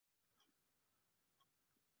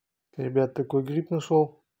Ребят, такой гриб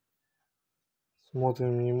нашел.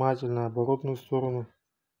 Смотрим внимательно оборотную сторону.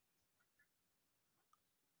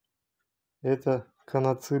 Это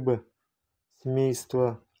коноцибе,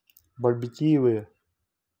 семейство барбекиевые.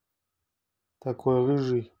 Такой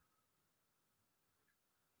рыжий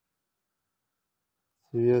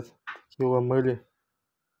цвет, такие ламели.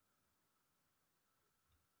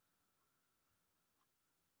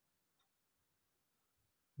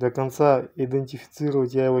 До конца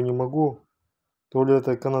идентифицировать я его не могу. То ли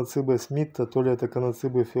это Коноцибе Смита, то ли это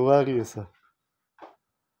Коноцибе Филариса.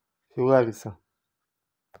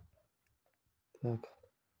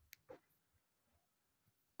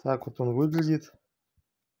 Так вот он выглядит.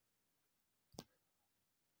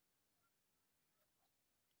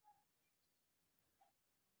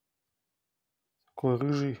 Такой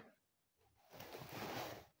рыжий.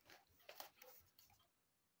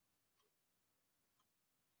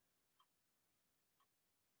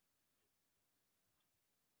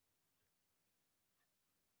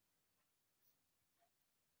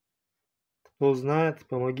 Кто знает,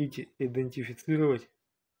 помогите идентифицировать.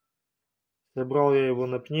 Собрал я его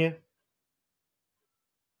на пне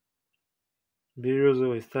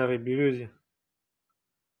березовой, старой березе.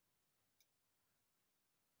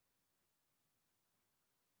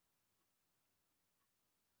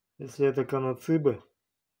 Если это коноцибе,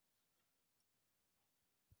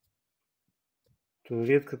 то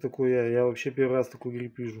редко такой я вообще первый раз такой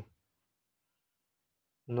гриб вижу.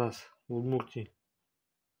 У нас в Удмуртии.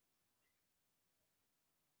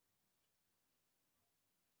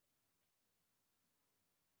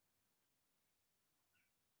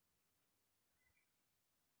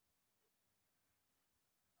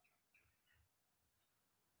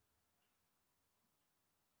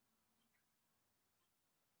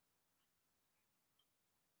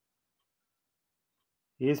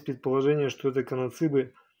 Есть предположение, что это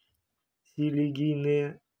Коноцибе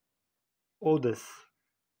Филариса.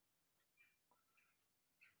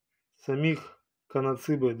 Самих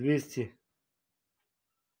Коноцибе 200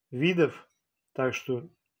 видов, так что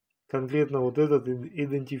конкретно вот этот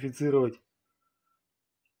идентифицировать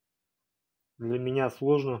для меня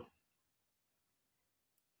сложно.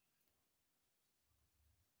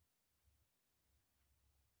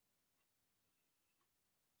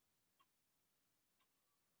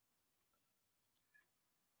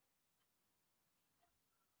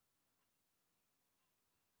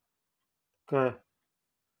 Такая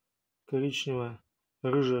коричневая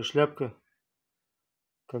рыжая шляпка,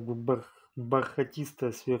 как бы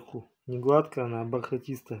бархатистая сверху. Не гладкая она, а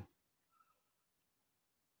бархатистая.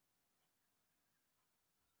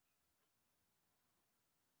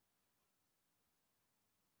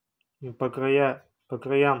 И по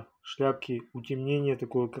краям шляпки утемнение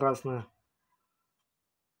такое красное.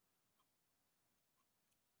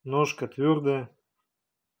 Ножка твердая.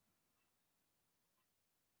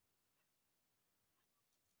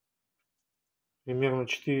 Примерно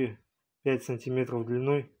 4-5 сантиметров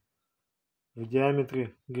длиной. В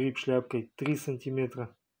диаметре гриб шляпкой 3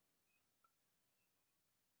 сантиметра.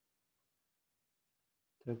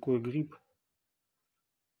 Такой гриб.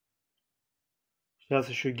 Сейчас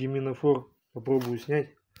еще гиминофор попробую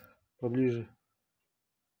снять поближе.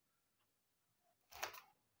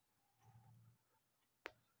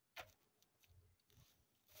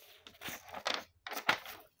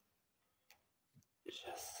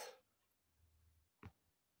 Сейчас.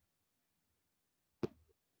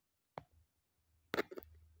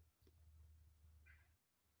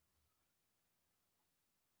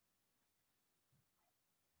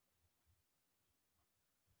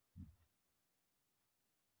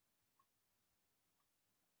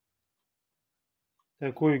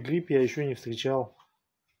 Такой гриб я еще не встречал.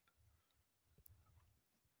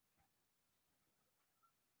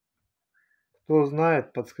 Кто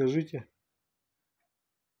знает, подскажите.